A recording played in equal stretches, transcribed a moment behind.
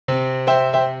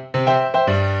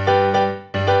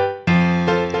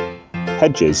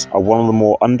Hedges are one of the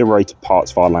more underrated parts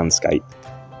of our landscape,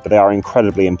 but they are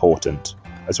incredibly important.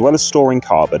 As well as storing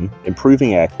carbon,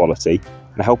 improving air quality,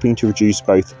 and helping to reduce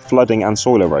both flooding and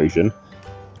soil erosion,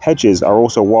 hedges are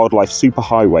also wildlife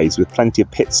superhighways with plenty of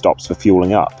pit stops for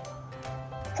fueling up.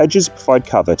 Hedges provide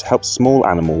cover to help small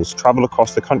animals travel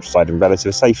across the countryside in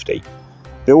relative safety.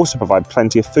 They also provide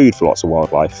plenty of food for lots of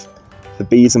wildlife. For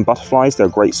bees and butterflies, they're a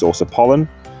great source of pollen.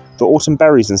 The autumn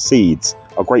berries and seeds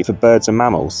are great for birds and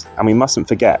mammals, and we mustn't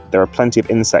forget there are plenty of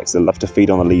insects that love to feed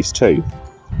on the leaves too.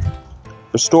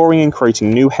 Restoring and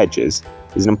creating new hedges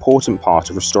is an important part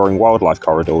of restoring wildlife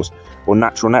corridors, or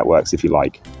natural networks if you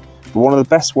like. But one of the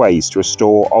best ways to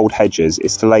restore old hedges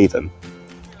is to lay them.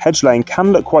 Hedge laying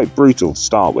can look quite brutal to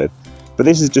start with, but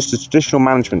this is just a traditional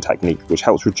management technique which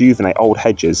helps rejuvenate old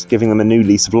hedges, giving them a new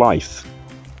lease of life.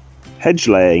 Hedge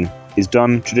laying is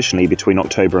done traditionally between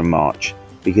October and March,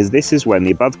 because this is when the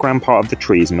above ground part of the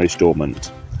tree is most dormant.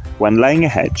 When laying a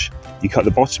hedge, you cut the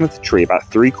bottom of the tree about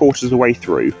 3/4 of the way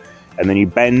through, and then you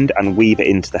bend and weave it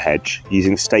into the hedge,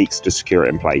 using stakes to secure it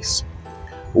in place.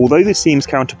 Although this seems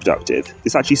counterproductive,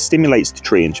 this actually stimulates the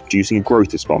tree into producing a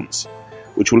growth response,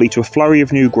 which will lead to a flurry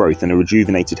of new growth and a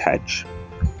rejuvenated hedge.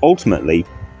 Ultimately,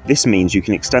 this means you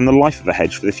can extend the life of a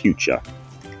hedge for the future.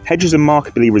 Hedges are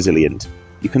remarkably resilient.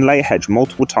 You can lay a hedge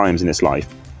multiple times in its life,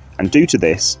 and due to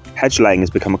this, hedge laying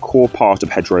has become a core part of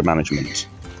hedgerow management.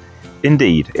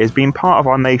 Indeed, it has been part of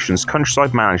our nation's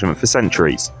countryside management for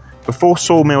centuries. Before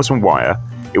sawmills and wire,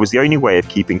 it was the only way of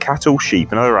keeping cattle,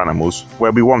 sheep and other animals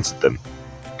where we wanted them.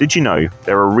 Did you know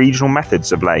there are regional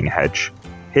methods of laying a hedge?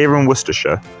 Here in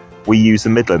Worcestershire, we use the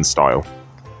Midland style.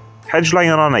 Hedge laying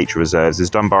on our nature reserves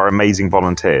is done by our amazing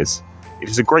volunteers. It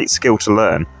is a great skill to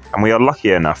learn, and we are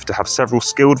lucky enough to have several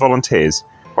skilled volunteers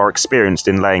who are experienced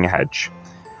in laying a hedge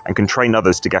and can train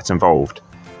others to get involved.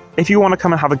 If you want to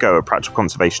come and have a go at practical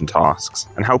conservation tasks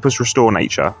and help us restore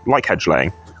nature, like hedge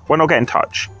laying, why not get in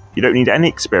touch? You don't need any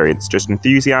experience, just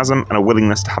enthusiasm and a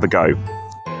willingness to have a go.